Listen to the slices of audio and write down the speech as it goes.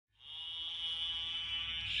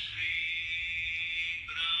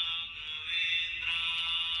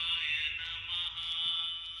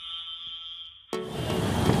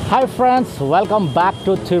Hi friends, welcome back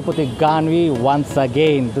to Tirupati Ganvi once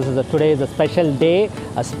again. Today is a special day,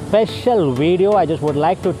 a special video. I just would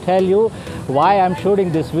like to tell you why I'm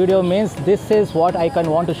shooting this video. Means this is what I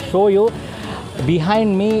want to show you.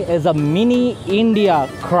 Behind me is a mini India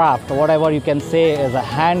craft, whatever you can say is a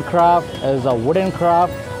handcraft, is a wooden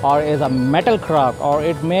craft, or is a metal craft, or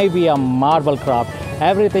it may be a marble craft.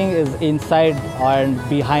 Everything is inside and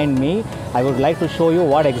behind me. I would like to show you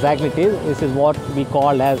what exactly it is. This is what we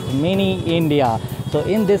call as mini India. So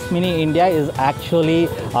in this mini India is actually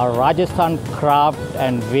a Rajasthan craft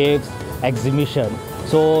and waves exhibition.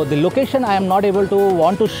 So the location I am not able to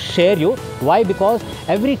want to share you. Why? Because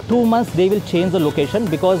every 2 months they will change the location,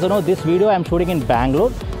 because this video I am shooting in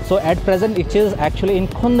Bangalore. So at present it is actually in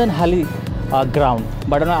Kundanhalli ground,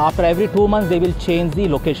 but after every 2 months they will change the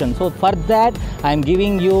location. So for that I am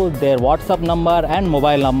giving you their WhatsApp number and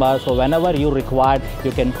mobile number, so whenever you require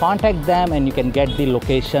you can contact them and you can get the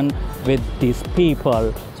location with these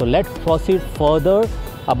people. So let's proceed further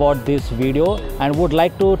about this video, and would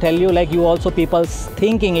like to tell you, like, you also people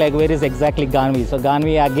thinking like where is exactly Ganvi. So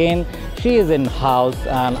Ganvi again, she is in house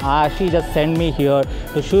and she just sent me here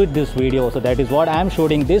to shoot this video. So that is what I am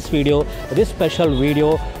shooting this video, this special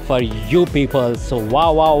video for you people. So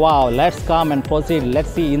wow, let's come and proceed.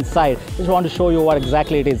 Let's see inside. Just want to show you what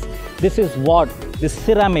exactly it is. This is what this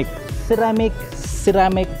ceramic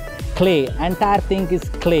clay, entire thing is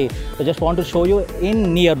clay. So just want to show you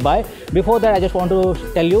in nearby. Before that I just want to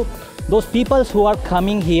tell you, those people who are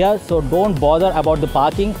coming here, so don't bother about the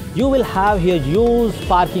parking. You will have here huge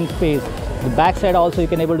parking space. The back side also you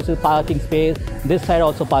can able to see parking space. This side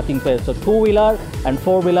also parking space. So two-wheeler and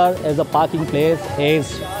four-wheeler as a parking place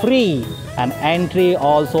is free, and entry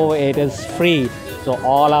also it is free. So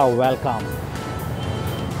all are welcome.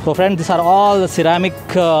 So friends, these are all the ceramic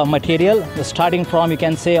material, starting from, you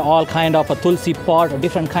can say, all kind of a tulsi pot,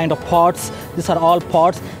 different kind of pots. These are all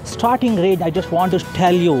pots. Starting range, I just want to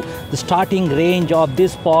tell you, the starting range of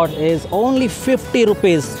this pot is only 50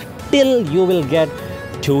 rupees till you will get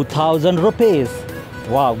 2000 rupees.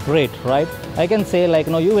 Wow, great, right? I can say, like,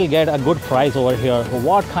 you will get a good price over here.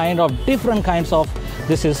 What kind of different kinds of,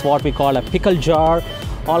 this is what we call a pickle jar.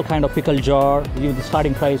 All kind of pickle jar, the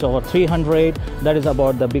starting price over 300. That is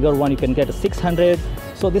about the bigger one, you can get a 600.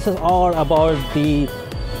 So this is all about the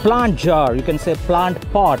plant jar, you can say plant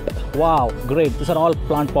pot. Wow, great, these are all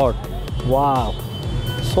plant pot. Wow,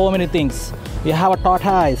 so many things. You have a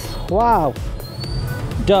tortoise. Wow,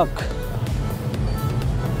 duck.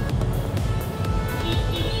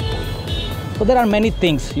 So there are many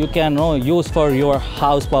things you can use for your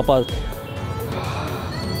house purpose.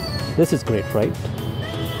 This is great, right?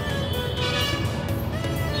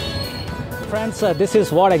 Friends, this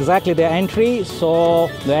is what exactly the entry. So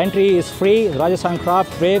the entry is free. Rajasthan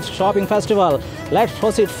Craft Waves Shopping Festival. Let's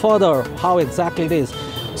proceed further how exactly it is.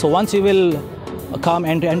 So once you will come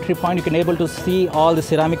entry point, you can able to see all the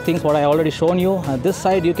ceramic things what I already shown you. And this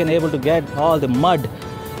side you can able to get all the mud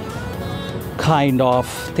kind of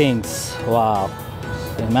things. Wow,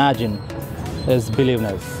 imagine, it's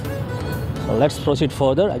believers. So let's proceed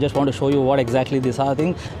further. I just want to show you what exactly these are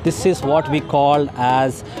things. This is what we call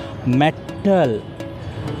as metal.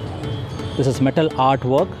 This is metal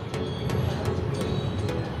artwork.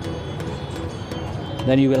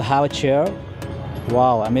 Then you will have a chair.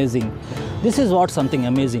 Wow, amazing. This is what something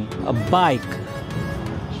amazing, a bike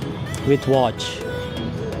with watch.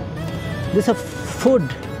 This is a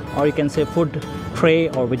food, or you can say food tray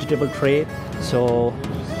or vegetable tray. So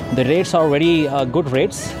the rates are very good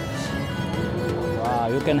rates. Wow,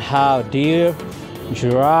 you can have deer,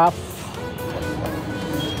 giraffe.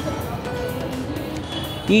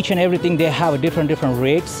 Each and everything, they have different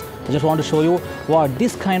rates. I just want to show you what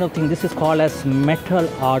this kind of thing, this is called as metal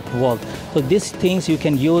artwork. So these things you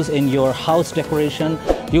can use in your house decoration.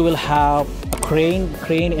 You will have a crane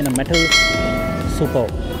in a metal. Super.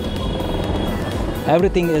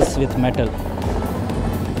 Everything is with metal.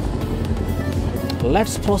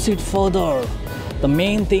 Let's proceed further. The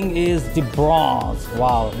main thing is the bronze.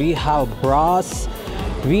 Wow, we have brass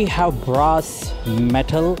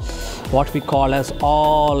metal, what we call as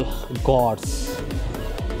all gods.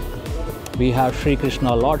 We have Sri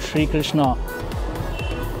Krishna, Lord Sri Krishna.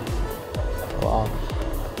 Wow.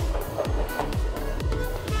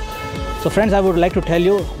 So friends, I would like to tell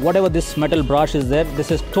you, whatever this metal brush is there,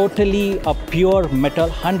 this is totally a pure metal,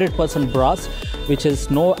 100% brass, which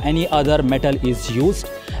is no any other metal is used.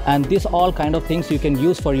 And this all kind of things you can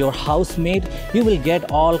use for your housemaid. You will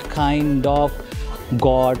get all kind of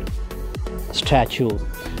god statue,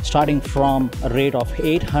 starting from a rate of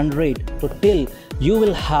 800 to till you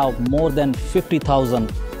will have more than 50,000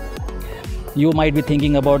 You might be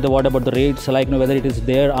thinking about what about the rates, like whether it is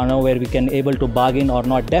there or no, where we can able to bargain or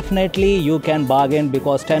not. Definitely you can bargain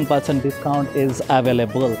because 10% discount is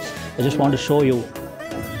available. I just want to show you.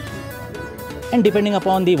 And depending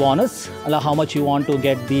upon the bonus, how much you want to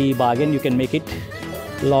get the bargain, you can make it.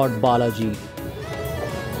 Lord Balaji.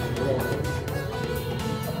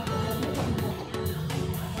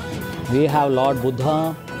 We have Lord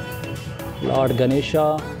Buddha, Lord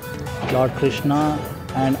Ganesha, Lord Krishna,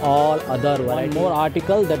 and all other varieties. One more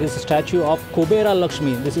article, that is a statue of Kubera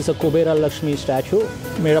Lakshmi. This is a Kubera Lakshmi statue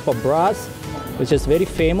made up of brass, which is very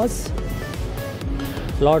famous.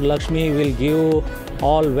 Lord Lakshmi will give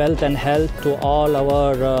all wealth and health to all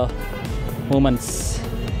our humans.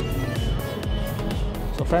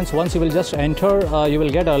 So friends, once you will just enter, you will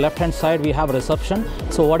get a left hand side, we have reception.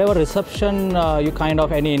 So whatever reception you kind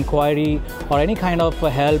of any inquiry or any kind of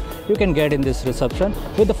help you can get in this reception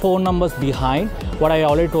with the phone numbers behind. What I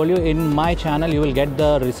already told you, in my channel you will get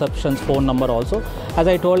the reception's phone number also. As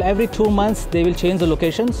I told, every 2 months they will change the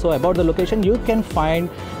location. So about the location you can find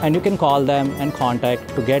and you can call them and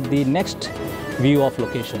contact to get the next view of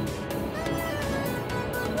location.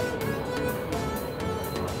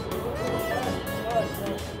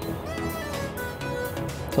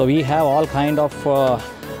 So we have all kind of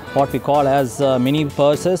what we call as mini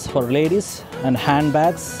purses for ladies and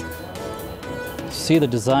handbags. See the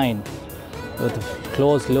design with a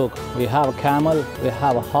close look. We have a camel, we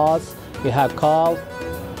have a horse, we have cow.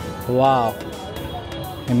 Wow!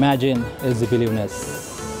 Imagine is the believeness.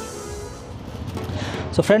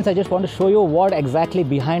 So friends, I just want to show you what exactly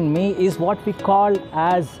behind me is what we call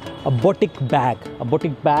as a boutique bag. A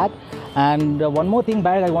boutique bag. And one more thing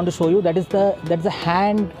bag I want to show you, that's the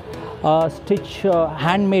handmade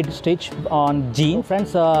stitch on jeans.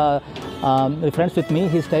 Friends, friends with me,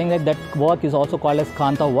 he's telling that work is also called as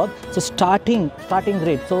Kanta work. So starting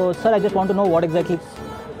rate. So sir, I just want to know what exactly.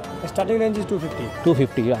 The starting range is 250.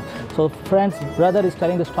 250, yeah. So friends, brother is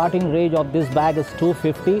telling the starting range of this bag is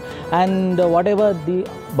 250, and whatever the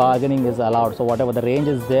bargaining is allowed, so whatever the range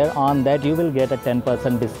is there, on that you will get a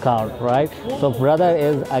 10% discount, right? So brother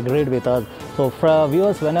is agreed with us. So for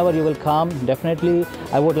viewers, whenever you will come, definitely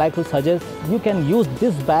I would like to suggest you can use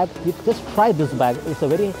this bag. You just try this bag. It's a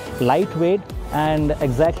very lightweight and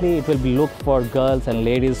exactly it will be looked for girls and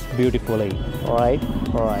ladies beautifully. All right.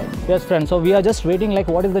 Yes friends, so we are just waiting like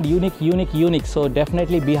what is the unique. So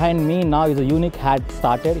definitely behind me now is a unique had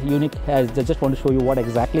started. Unique has, I just want to show you what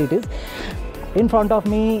exactly it is. In front of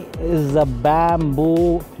me is a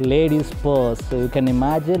bamboo ladies purse. So you can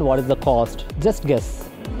imagine what is the cost. Just guess.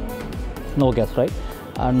 No guess, right?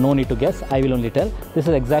 No need to guess, I will only tell. This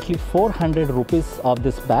is exactly 400 rupees of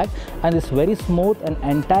this bag, and it's very smooth, and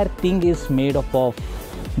entire thing is made up of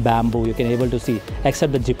bamboo. You can able to see,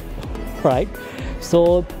 except the zip, right?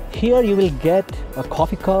 So here you will get a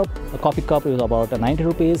coffee cup. A coffee cup is about 90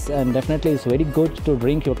 rupees, and definitely it's very good to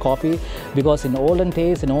drink your coffee, because in olden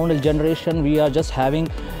days, in older generation, we are just having,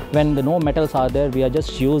 when the no metals are there, we are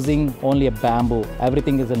just using only a bamboo.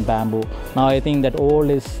 Everything is in bamboo. Now I think that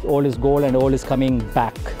old is gold and old is coming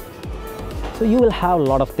back. So you will have a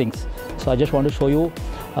lot of things. So I just want to show you,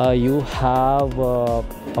 you have a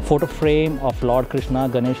photo frame of Lord Krishna,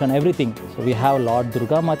 Ganesha and everything. So we have Lord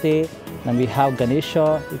Durga Mate, and we have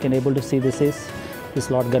Ganesha. You can able to see this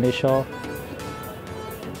Lord Ganesha.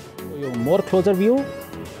 Show you more closer view.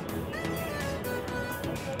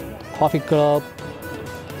 Coffee cup.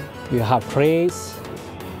 You have trays.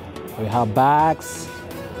 We have bags.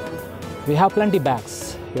 We have plenty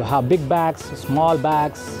bags. You have big bags, small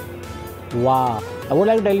bags. Wow! I would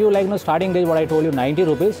like to tell you, like starting range, what I told you, 90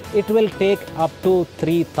 rupees. It will take up to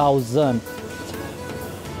 3,000.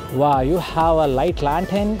 Wow! You have a light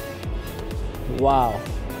lantern. Wow,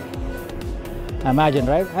 imagine,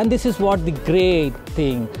 right? And this is what the great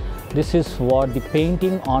thing, this is what the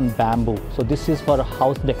painting on bamboo. So this is for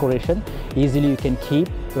house decoration, easily you can keep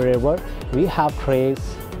wherever. We have trays.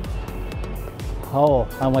 Oh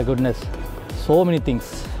my goodness, so many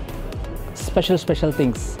things, special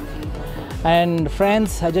things. And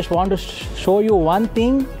friends, I just want to show you one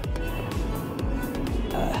thing.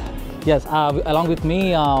 Yes, along with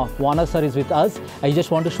me, Warner sir is with us. I just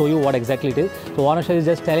want to show you what exactly it is. So Warner sir is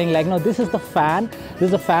just telling like, no, this is the fan. This is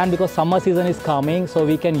the fan because summer season is coming, so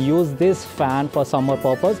we can use this fan for summer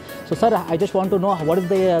purpose. So sir, I just want to know what is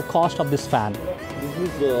the cost of this fan?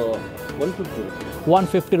 This is 150.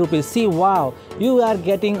 150 rupees. See, wow, you are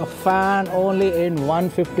getting a fan only in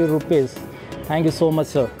 150 rupees. Thank you so much,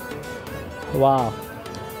 sir. Wow.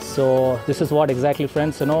 So this is what exactly,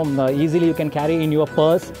 friends, you know, easily you can carry in your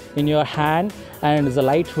purse, in your hand, and it's a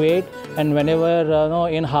lightweight. And whenever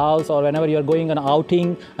in house or whenever you're going on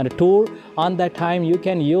outing and a tour, on that time you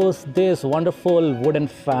can use this wonderful wooden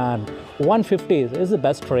fan. 150 is the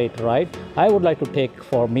best rate, right? I would like to take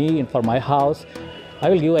for me and for my house. I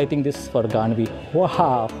will give, I think, this for Ganvi.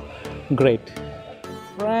 Wow, great.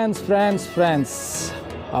 Friends.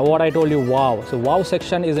 What I told you, wow. So wow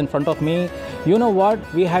section is in front of me. You know what?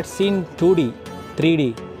 We had seen 2D,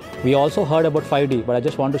 3D. We also heard about 5D, but I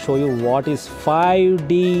just want to show you what is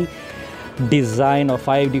 5D design or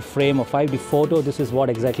 5D frame or 5D photo. This is what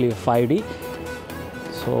exactly 5D.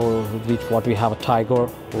 So what we have a tiger.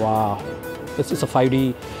 Wow. This is a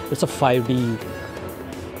 5D. It's a 5D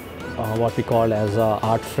what we call as a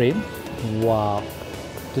art frame. Wow.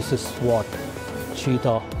 This is what?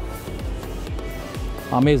 Cheetah.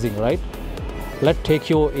 Amazing, right? Let's take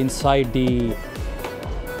you inside the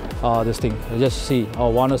this thing. Just see.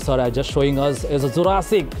 One sir is just showing us is a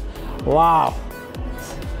Jurassic. Wow.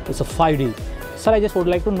 It's a 5D. Sir, I just would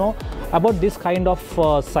like to know about this kind of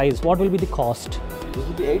size. What will be the cost? This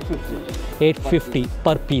will be 850. 850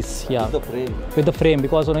 per piece. Yeah. With the frame. With the frame,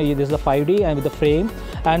 because this is the 5D and with the frame.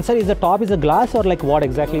 And sir, is the top is a glass or like what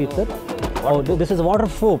exactly is it? Oh, this is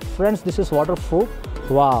waterproof. Friends, this is waterproof.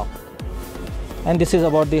 Wow. And this is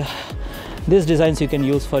about these designs you can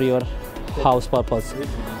use for your house purpose.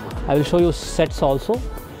 I will show you sets also.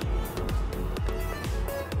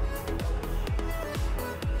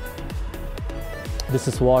 This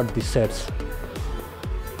is what the sets.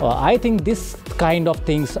 I think this kind of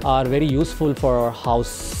things are very useful for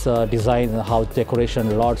house design, house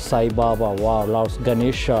decoration. Lord Sai Baba, wow, Lord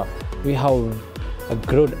Ganesha. We have a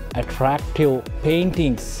good, attractive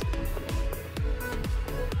paintings.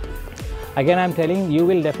 Again, I'm telling you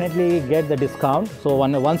will definitely get the discount. So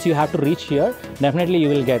once you have to reach here, definitely you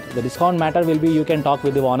will get the discount. Matter will be you can talk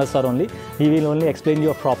with the owner sir only. He will only explain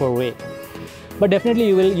you a proper way. But definitely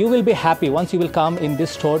you will be happy once you will come in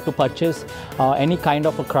this store to purchase any kind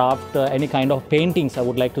of a craft, any kind of paintings. I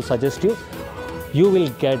would like to suggest you. You will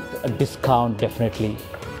get a discount definitely.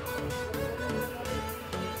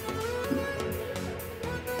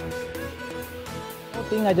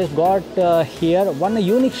 Thing I just got here, one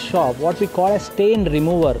unique shop, what we call a stain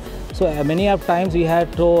remover. So many of times we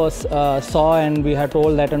had to saw and we had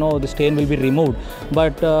told that the stain will be removed,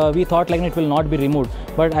 but we thought like it will not be removed.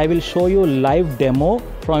 But I will show you live demo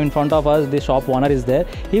from in front of us. The shop owner is there.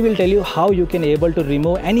 He will tell you how you can able to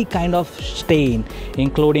remove any kind of stain,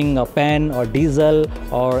 including a pen or diesel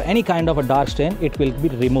or any kind of a dark stain. It will be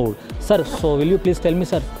removed. Sir, so will you please tell me,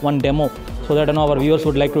 sir, one demo so that our viewers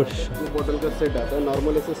would like to. Bottle का set आता है,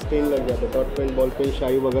 normal ऐसे stand लग जाता है, dot pen, ball pen,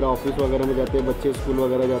 शाई वगैरह, office वगैरह में जाते हैं बच्चे, स्कूल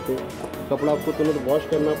वगैरह जाते हैं, कपड़ा आपको तुरंत वॉश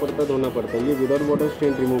करना पड़ता है, धोना पड़ता है। ये विदाउट वाटर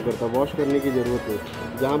स्टेन रिमूव करता है, वॉश करने की ज़रूरत नहीं।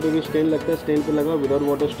 जहाँ पे भी स्टेन लगता है, स्टेन पे लगा विदाउट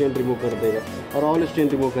वाटर स्टेन रिमूव कर देगा और ऑल स्टेन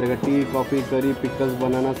रिमूव करेगा। टी, कॉफ़ी, करी, पिकल्स,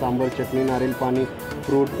 बनाना, सांभर, चटनी, नारियल पानी,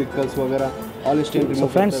 फ्रूट, पिकल्स वगैरह ऑल स्टेन रिमूव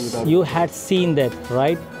करता है। So friends, you had seen that,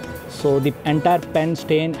 right? So the entire pen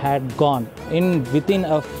stain had gone within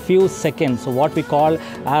a few seconds. So what we call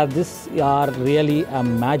this are really a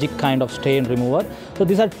magic kind of stain remover. So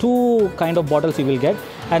these are two kind of bottles you will get,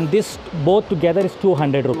 and this both together is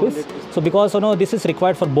 200 rupees. So because this is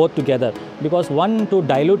required for both together, because one to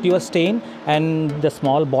dilute your stain and the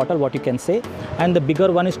small bottle what you can say, and the bigger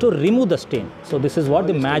one is to remove the stain. So this is what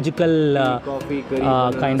the magical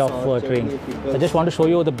kind of train. I just want to show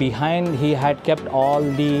you the behind. He had kept all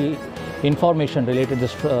the information related to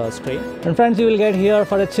this strain. And friends, you will get here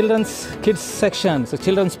for the kids section, so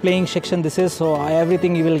children's playing section. This is so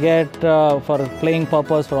everything you will get for playing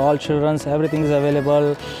purpose for all children's. Everything is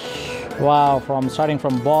available. Wow, starting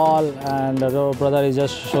from ball, and the brother is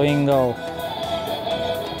just showing. Wow,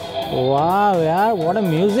 yeah, what a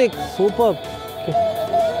music! Superb.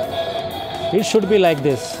 It should be like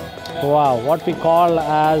this. Wow, what we call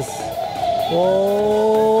as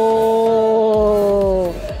oh,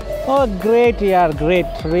 great, yeah, great,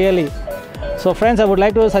 really. So friends, I would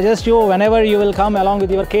like to suggest you, whenever you will come along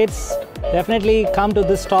with your kids, definitely come to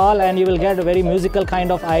this stall and you will get a very musical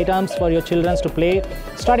kind of items for your children to play,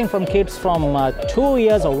 starting from kids from 2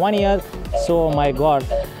 years or 1 year. So my God,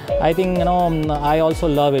 I think I also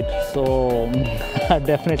love it. So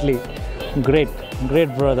definitely great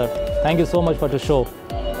brother. Thank you so much for the show.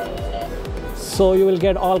 So you will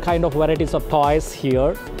get all kind of varieties of toys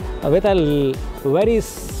here with a very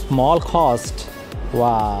small cost.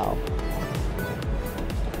 Wow.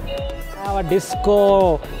 A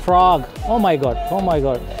disco frog. Oh my God.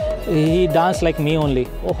 He danced like me only.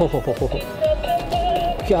 Oh.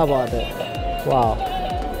 Kya baat hai. Wow.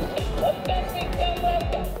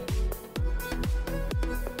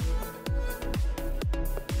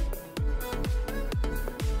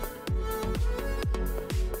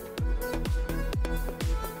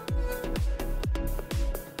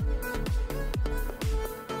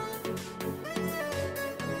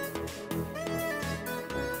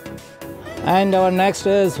 And our next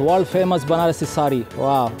is world famous Banarasi Saree.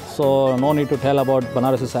 Wow, so no need to tell about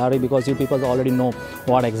Banarasi Saree because you people already know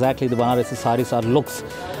what exactly the Banarasi Sarees are looks.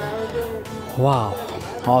 Wow,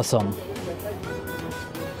 awesome.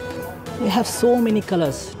 We have so many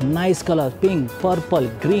colors, nice colors, pink, purple,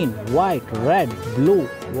 green, white, red, blue.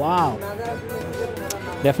 Wow.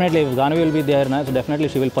 Definitely if Ganvi will be there now, so definitely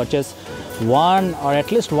she will purchase one or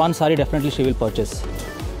at least one saree, definitely she will purchase.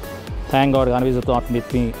 Thank God Ganvi is not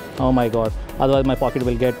with me. Oh my God. Otherwise my pocket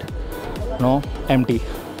will get empty.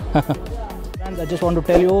 And I just want to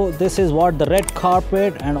tell you, this is what the red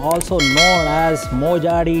carpet and also known as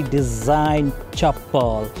Mojadi design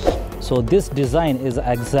chappal. So this design is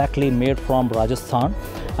exactly made from Rajasthan,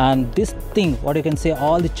 and this thing, what you can say,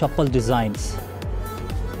 all the chappal designs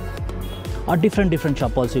are different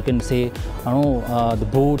chappals. You can say, the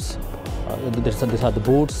boots. These are the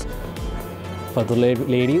boots for the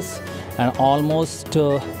ladies, and almost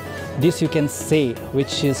this you can say,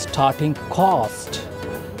 which is starting cost,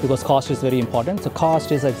 because cost is very important. So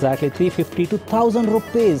cost is exactly 350 to 1000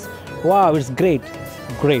 rupees. Wow, it's great,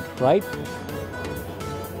 right?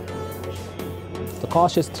 The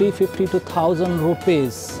cost is 350 to 1000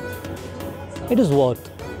 rupees. It is worth.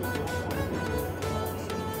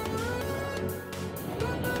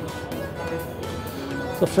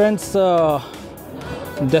 So friends,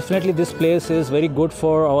 definitely this place is very good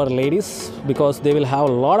for our ladies because they will have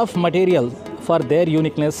a lot of material for their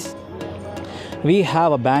uniqueness. We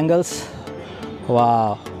have a bangles.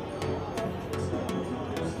 Wow,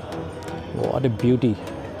 what a beauty.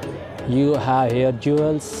 You have here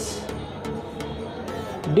jewels,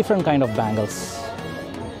 different kind of bangles,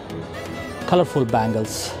 colorful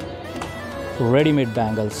bangles, ready-made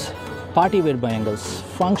bangles, party wear bangles,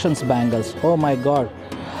 functions bangles. Oh my God.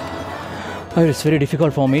 It's very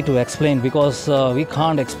difficult for me to explain because we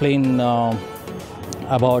can't explain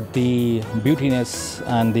about the beautiness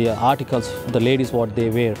and the articles, the ladies what they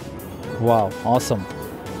wear. Wow, awesome.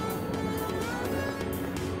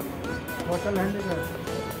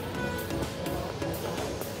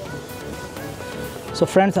 So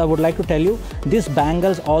friends, I would like to tell you, this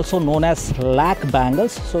bangles also known as lac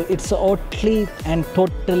bangles. So it's totally and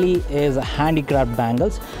totally is a handicraft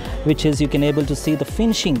bangles, which is you can able to see the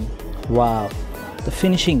finishing. Wow, the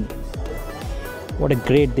finishing, what a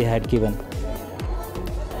grade they had given.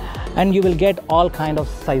 And you will get all kind of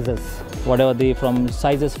sizes, whatever the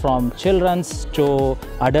sizes from children's to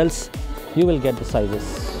adults, you will get the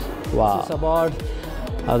sizes. Wow. It's about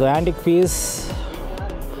the antique piece,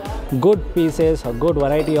 good pieces, a good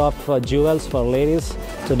variety of jewels for ladies.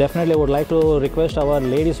 So definitely I would like to request our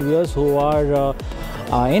ladies viewers who are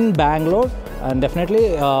in Bangalore, and definitely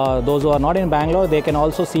those who are not in Bangalore, they can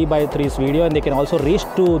also see by this video and they can also reach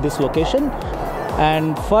to this location.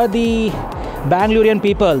 And for the Bangalorean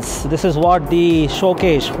peoples, this is what the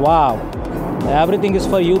showcase. Wow, everything is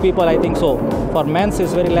for you people, I think so. For men's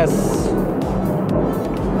is very less.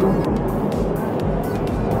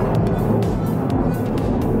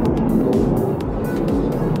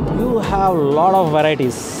 You have a lot of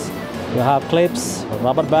varieties. You have clips,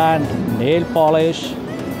 rubber band, nail polish.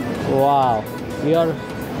 Wow, here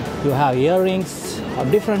you have earrings, a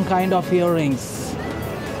different kind of earrings.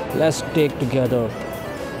 Let's take together.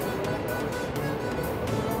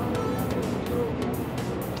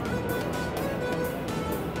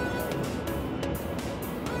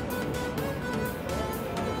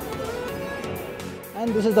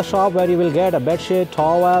 And this is the shop where you will get a bed sheet,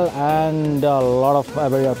 towel, and a lot of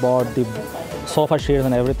about the sofa sheets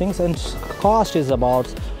and everything. And cost is about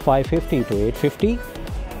 550 to 850.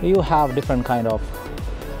 You have different kind of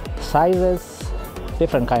sizes,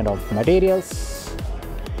 different kind of materials.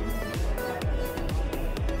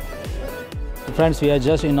 Friends, we are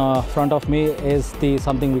just in front of me is the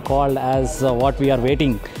something we call as what we are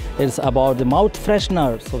waiting. It's about the mouth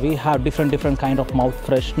freshener. So we have different kind of mouth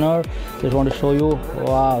freshener. Just want to show you.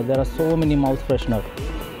 Wow, there are so many mouth freshener.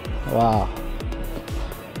 Wow.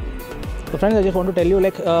 So friends, I just want to tell you,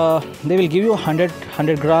 like they will give you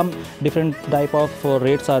 100 gram, different type of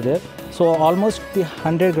rates are there. So almost the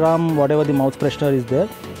 100 gram whatever the mouth freshener is there,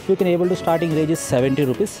 you can able to starting range is 70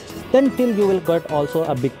 rupees. Then till you will get also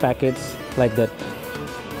a big packets like that.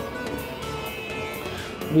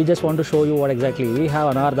 We just want to show you what exactly we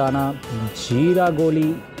have. Anardana, Jeera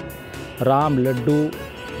Goli, Ram Laddu,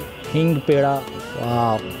 Hing Peda.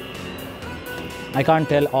 Wow, I can't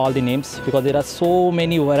tell all the names because there are so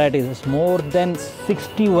many varieties. It's more than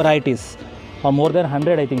 60 varieties or more than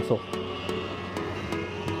 100, I think so.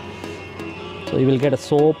 So you will get a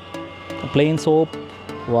soap, a plain soap.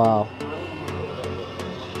 Wow.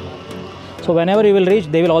 So whenever you will reach,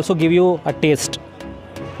 they will also give you a taste.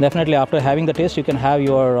 definitely after having the taste you can have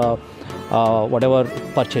your whatever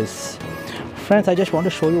purchase. Friends, I just want to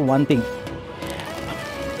show you one thing.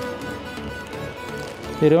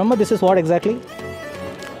 You remember this is what exactly?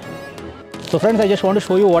 So friends, I just want to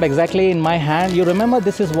show you what exactly in my hand. You remember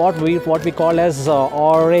this is what we call as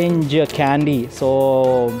orange candy. So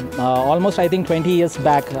almost I think 20 years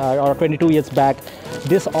back or 22 years back,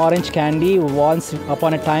 this orange candy, once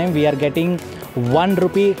upon a time we are getting 1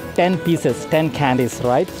 rupee 10 pieces, 10 candies,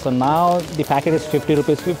 right? So now the packet is 50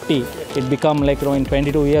 rupees 50. It become like, you know, in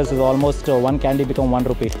 22 years is almost one candy become 1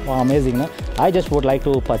 rupee. Wow, amazing, no? I just would like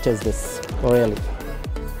to purchase this, really.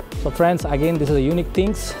 So friends, again this is a unique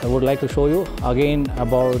things I would like to show you again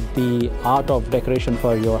about the art of decoration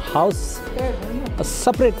for your house. A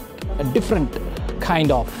separate, a different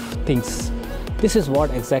kind of things. This is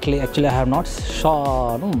what exactly, actually I have not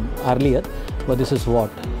shown earlier, but this is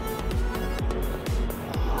what.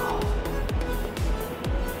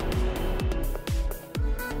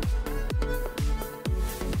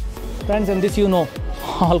 Friends, and this you know,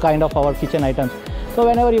 all kind of our kitchen items. So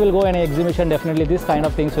whenever you will go in an exhibition, definitely this kind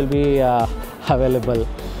of things will be available.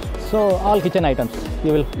 So all kitchen items,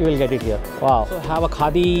 you will get it here. Wow. So have a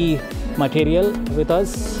khadi material with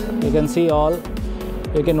us. You can see all.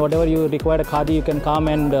 You can, whatever you require a khadi, you can come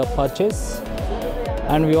and purchase.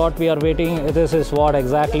 And what we are waiting, this is what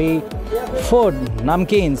exactly, food,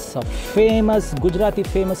 namkeens, a famous Gujarati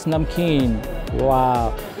famous namkeen.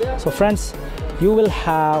 Wow. So friends, you will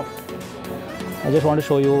have, I just want to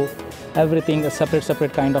show you everything, a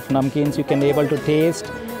separate kind of namkeens. You can able to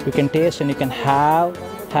taste, you can taste and you can have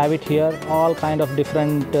it here, all kind of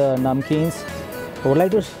different namkeens. I would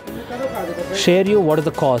like to share you what is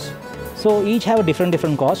the cost. So each have a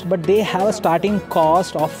different cost, but they have a starting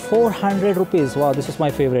cost of 400 rupees. Wow, this is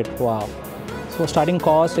my favorite. Wow. So starting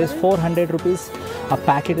cost is 400 rupees. A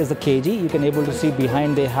packet is a kg. You can able to see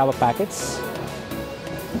behind they have a packets,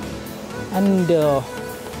 and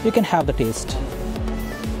you can have the taste.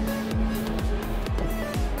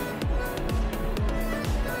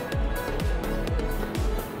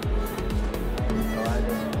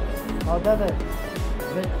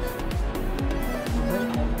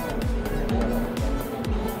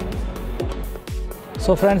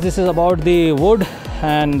 So friends, this is about the wood,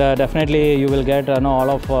 and definitely you will get a lot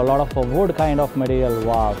of wood kind of material.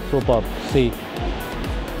 Wow, superb. See,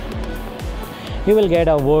 you will get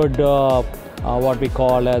a wood what we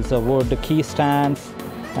call as a wood key stands,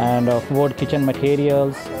 and wood kitchen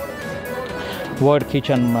materials, wood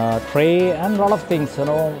kitchen tray, and a lot of things, you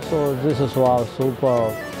know. So this is, wow,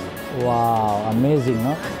 super. Wow, amazing,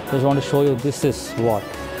 no? Just want to show you, this is what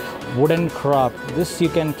wooden craft. This you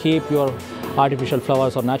can keep your artificial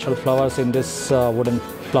flowers or natural flowers in this wooden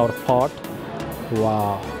flower pot.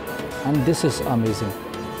 Wow, and this is amazing.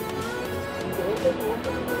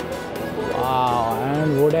 Wow,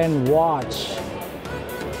 and wooden watch.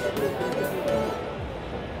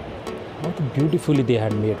 How beautifully they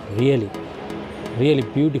had made, really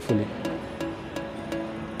beautifully.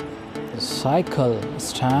 Cycle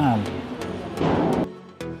stand.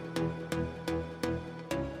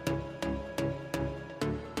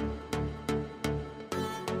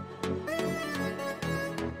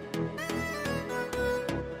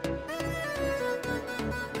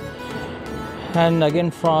 And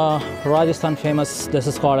again from Rajasthan famous, this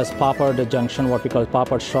is called as Papad Junction, what we call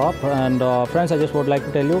Papad shop. And friends, I just would like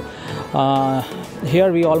to tell you,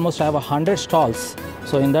 here we almost have 100 stalls.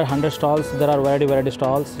 So in that 100 stalls, there are variety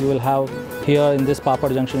stalls. You will have here in this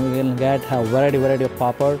Papad Junction, you will get have variety of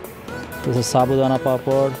papad. This is Sabudana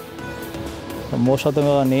papad. Most of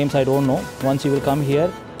the names I don't know. Once you will come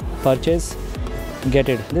here, purchase, get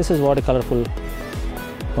it. This is what a colorful.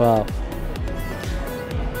 Wow.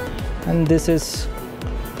 And this is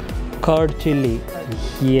curd chili.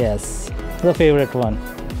 Yes, the favorite one.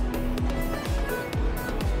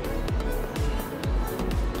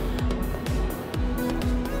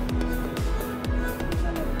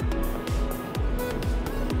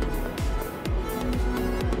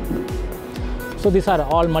 So these are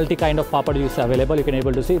all multi kind of papad is available. You can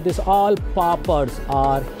able to see this, all papads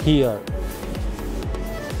are here.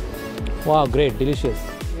 Wow, great, delicious.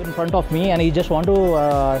 In front of me, and you just want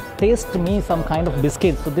to taste me some kind of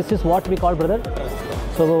biscuit. So this is what we call, brother.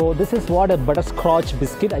 So this is what a butterscotch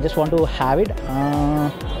biscuit. I just want to have it.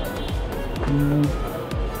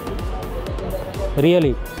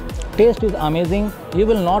 Really, taste is amazing. You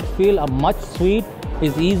will not feel a much sweet.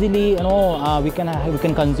 Is easily, you know, we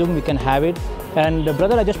can consume, we can have it. And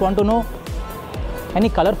brother, I just want to know, any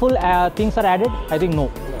colorful things are added? I think no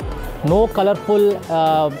colorful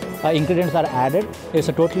ingredients are added. It's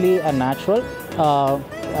a totally natural.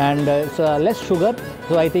 and it's less sugar,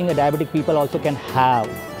 so I think diabetic people also can have.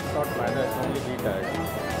 It's not maida, it's only wheat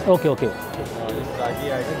item. Okay, okay. This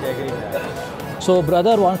ragi item, jaggery. So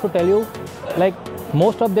brother wants to tell you, like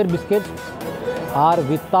most of their biscuits are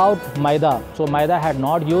without maida. So maida had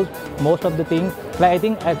not used most of the things. Like I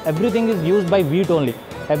think everything is used by wheat only.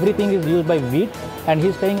 Everything is used by wheat, and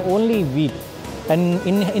he's saying only wheat. And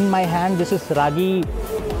in my hand, this is ragi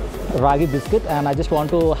biscuit, and I just want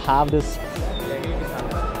to have this.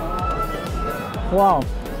 Wow.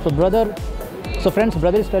 So friends,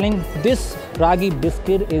 brother is telling this ragi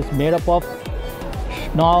biscuit is made up of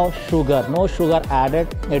no sugar added.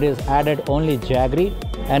 It is added only jaggery,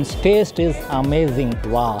 and taste is amazing.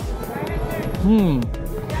 Wow.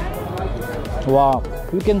 Wow.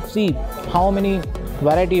 You can see how many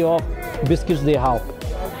variety of biscuits they have.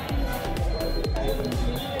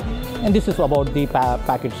 And this is about the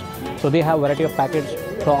packets. So they have variety of packets.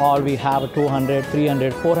 So all we have 200,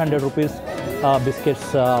 300, 400 rupees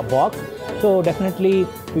biscuits box. So definitely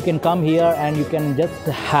you can come here and you can just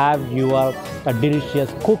have your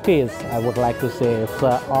delicious cookies. I would like to say it's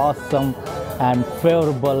awesome and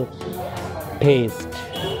favorable taste.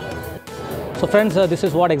 So friends, this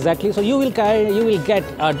is what exactly. So you will get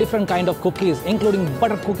different kind of cookies, including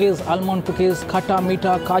butter cookies, almond cookies, khatta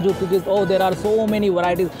meetha, kaju cookies. Oh, there are so many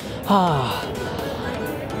varieties.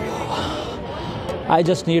 I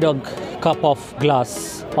just need a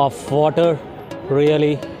glass of water,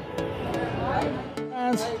 really.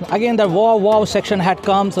 And again, the wow section had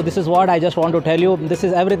come. So this is what I just want to tell you.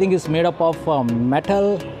 Everything is made up of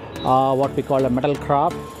metal, what we call a metal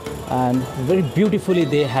craft, and very beautifully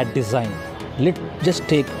they had designed. Let's just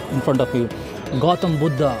take in front of you Gautam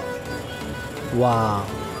Buddha. Wow.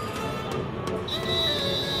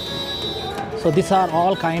 So these are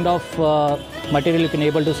all kind of material you can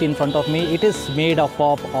able to see in front of me. It is made up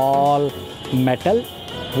of all metal,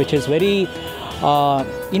 which is very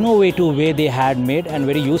innovative way they had made and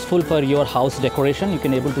very useful for your house decoration. You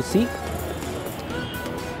can able to see.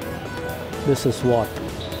 This is what.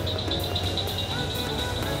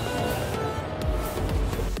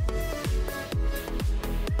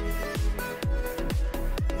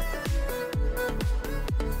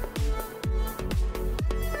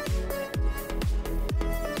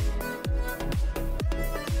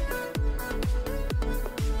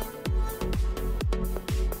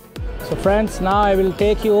 So friends, now I will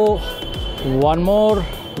take you one more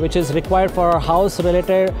which is required for house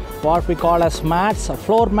related, what we call as mats,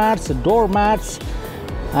 floor mats, door mats,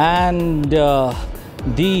 and the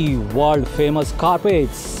world famous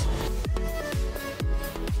carpets.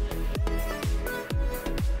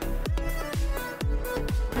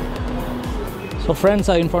 So friends,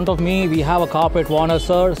 in front of me we have a carpet warner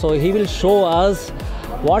sir, so he will show us.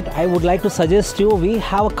 What I would like to suggest you, we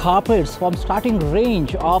have carpets from starting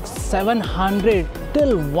range of 700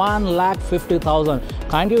 till 1,50,000.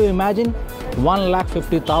 Can't you imagine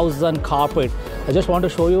 1,50,000 carpet? I just want to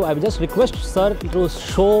show you. I will just request sir to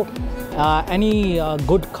show any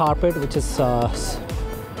good carpet which is the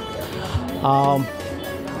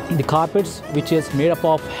carpets which is made up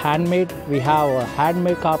of handmade. We have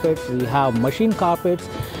handmade carpets, we have machine carpets,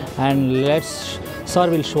 and sir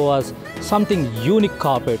will show us something unique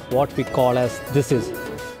carpet, what we call as this is.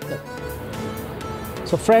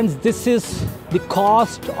 So friends, this is the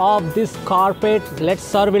cost of this carpet.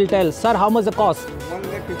 Sir will tell. Sir, how much the cost?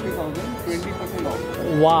 1,50,000, 20% off.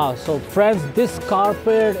 Wow. So friends, this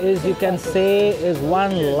carpet is, you can say, is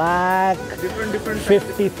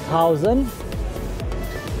 1,50,000.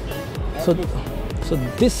 So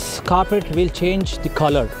this carpet will change the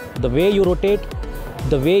color. The way you rotate,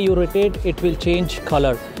 it will change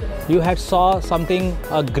color. You had saw something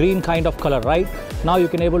a green kind of color, right? Now you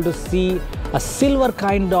can able to see a silver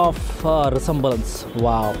kind of resemblance.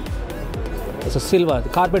 Wow. It's a silver. The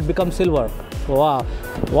carpet becomes silver. Wow.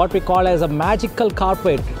 What we call as a magical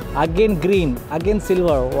carpet. Again green, again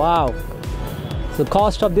silver. Wow. So the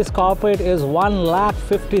cost of this carpet is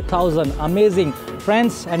 1,50,000. Amazing.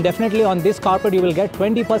 Friends, and definitely on this carpet you will get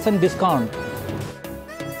 20% discount.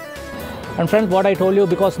 And friends, what I told you,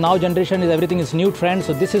 because now generation is everything is new trend,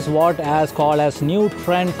 so this is what as called as new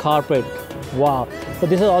trend carpet. Wow. So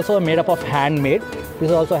this is also made up of handmade. This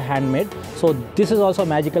is also handmade. So this is also a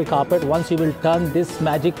magical carpet. Once you will turn this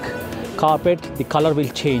magic carpet, the color will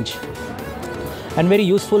change. And very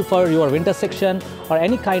useful for your winter section or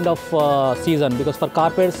any kind of season, because for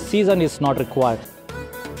carpets season is not required.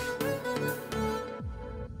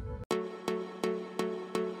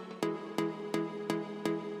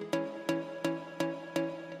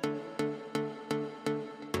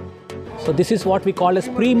 So this is what we call as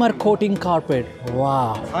primer coating carpet.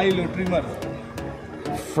 Wow. High-low trimmer.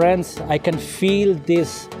 friends, I can feel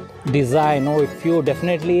this design. If you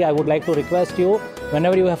definitely, I would like to request you,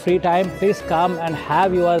 whenever you have free time, please come and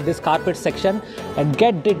have your this carpet section and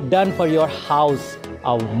get it done for your house,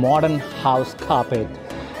 a modern house carpet.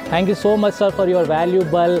 Thank you so much, sir, for your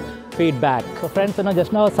valuable feedback. So friends,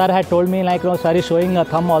 just now sir had told me like, sir is showing a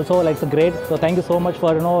thumb also, like it's great. So thank you so much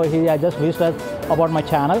for, he just wished us about my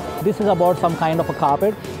channel. This is about some kind of a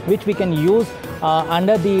carpet which we can use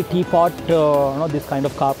under the teapot, this kind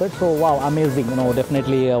of carpet. So wow, amazing.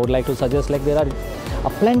 Definitely I would like to suggest, like there are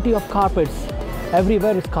plenty of carpets.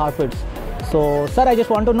 Everywhere is carpets. So sir, I just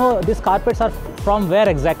want to know, these carpets are from where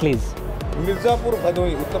exactly? Mirzapur,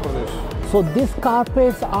 Bhadoi, Uttar Pradesh. So these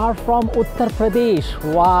carpets are from Uttar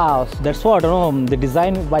Pradesh. Wow, that's what, the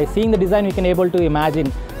design, by seeing the design we can able to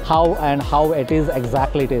imagine how it is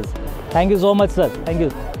exactly it is. Thank you so much, sir. Thank you.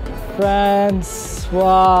 Friends,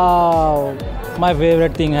 wow, my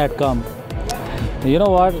favorite thing had come. You know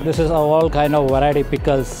what, this is all kind of variety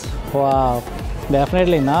pickles. Wow,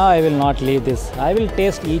 definitely now I will not leave this. I will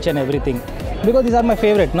taste each and everything because these are my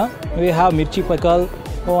favorite. We have mirchi pickle.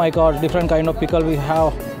 Oh my god, different kind of pickle. We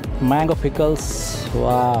have mango pickles.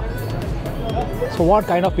 Wow. So what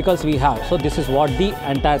kind of pickles we have? So this is what the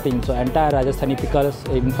entire thing. So entire Rajasthani pickles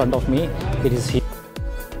in front of me. It is here.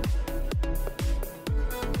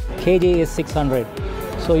 kg is 600.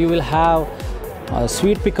 So you will have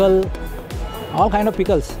sweet pickle, all kind of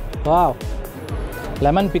pickles. Wow.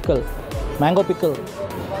 Lemon pickle, mango pickle.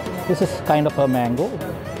 This is kind of a mango.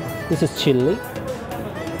 This is chili.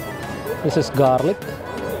 This is garlic.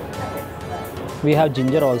 We have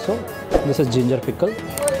ginger also. This is ginger pickle.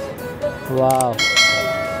 Wow.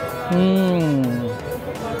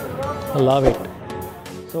 I love it.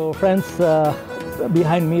 So friends,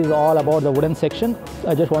 behind me is all about the wooden section.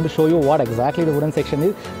 I just want to show you what exactly the wooden section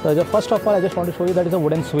is. So first of all, I just want to show you that is a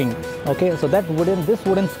wooden swing. Okay, so this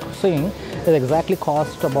wooden swing is exactly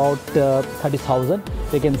cost about 30,000.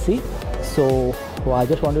 You can see. So I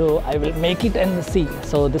just want to, I will make it and see.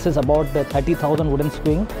 So this is about the 30,000 wooden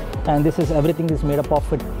swing, and this is everything is made up of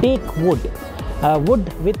teak wood,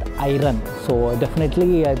 wood with iron. So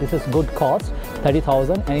definitely this is good cost,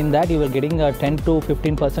 30,000, and in that you will getting a 10 to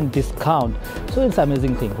 15% discount. So it's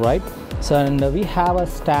amazing thing, right? So and we have a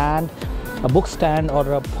stand, a book stand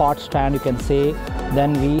or a pot stand, you can say.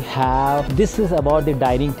 Then we have, this is about the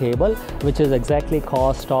dining table, which is exactly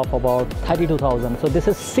cost of about 32,000. So this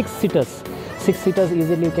is 6 seaters. 6 seaters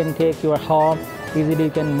easily you can take your home, easily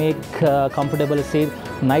you can make comfortable seat,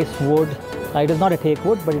 nice wood. It is not a teak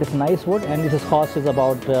wood, but it is nice wood, and its cost is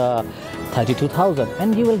about 32,000.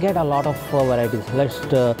 And you will get a lot of varieties. Let's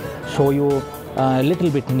show you a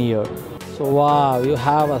little bit near. So wow, you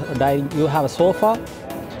have a dining, you have a sofa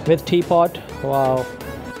with teapot. Wow.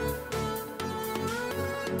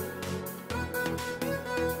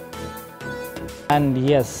 And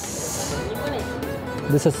yes,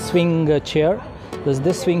 this is swing chair.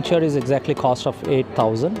 This swing chair is exactly cost of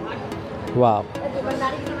 8,000. Wow,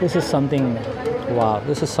 this is something. Wow,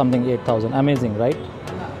 this is something 8,000. Amazing, right?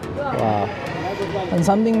 Wow. And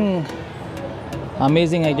something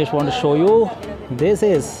amazing I just want to show you. This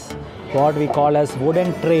is what we call as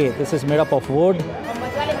wooden tray. This is made up of wood.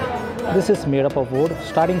 This is made up of wood.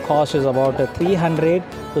 Starting cost is about 300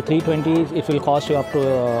 to 320. It will cost you up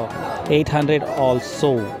to 800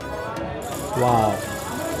 also. Wow.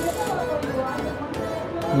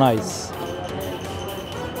 Nice.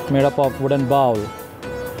 Made up of wooden bowl.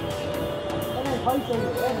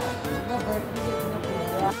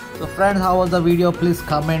 So friends, how was the video? Please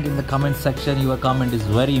comment in the comment section. Your comment is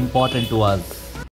very important to us.